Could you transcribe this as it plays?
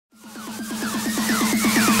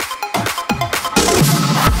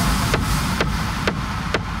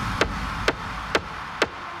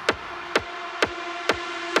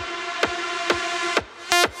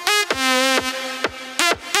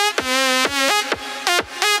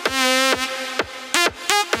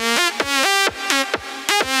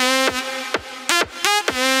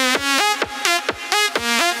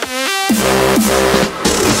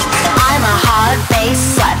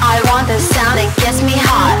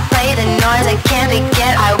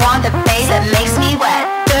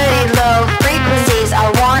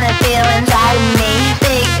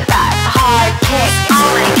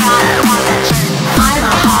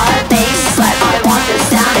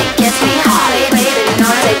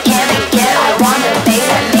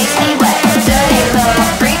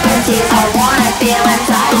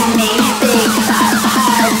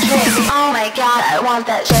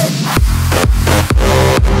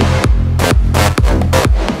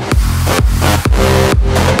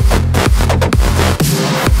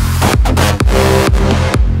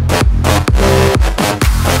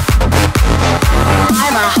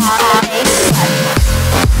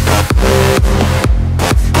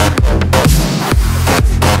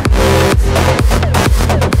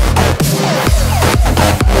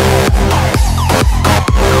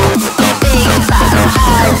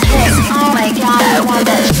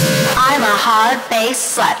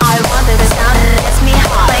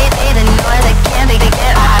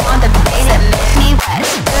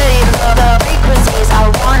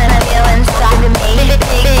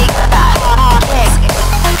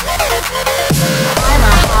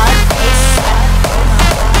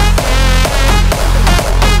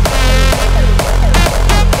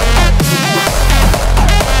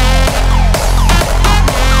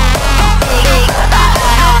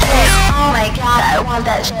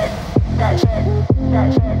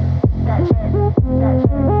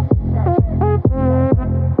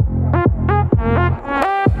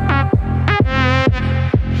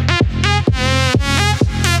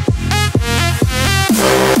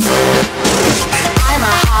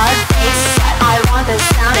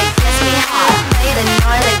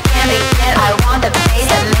can't be get. I want the bass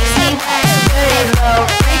that makes me wet. Dirty low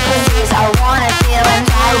frequencies, I wanna feel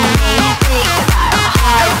inside me. Big fat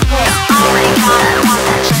hard kick. Oh my god, I want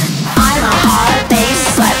that shit. I'm a hard bass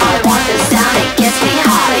slut. I want the sound that gets me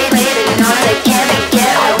hot. Play the notes that can't be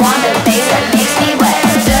get. I want the bass that makes me wet.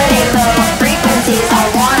 Dirty low frequencies, I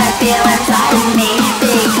wanna feel inside me.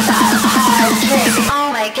 Big fat hard kick.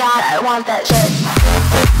 Oh my god, I want that shit.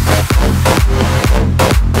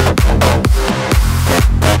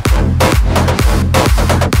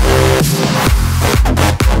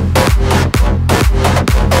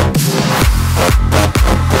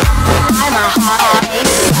 I'm a hot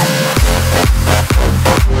bass slut.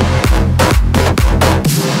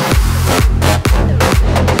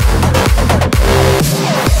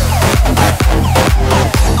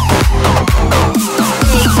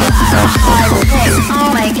 Oh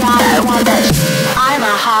my god, I want that shit. I'm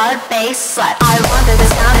a hard bass slut. I want the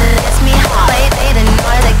sound that gets me hot. Play the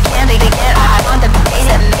noise that can't be get. I want the bass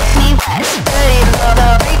that makes me wet. Dirty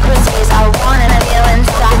low frequency.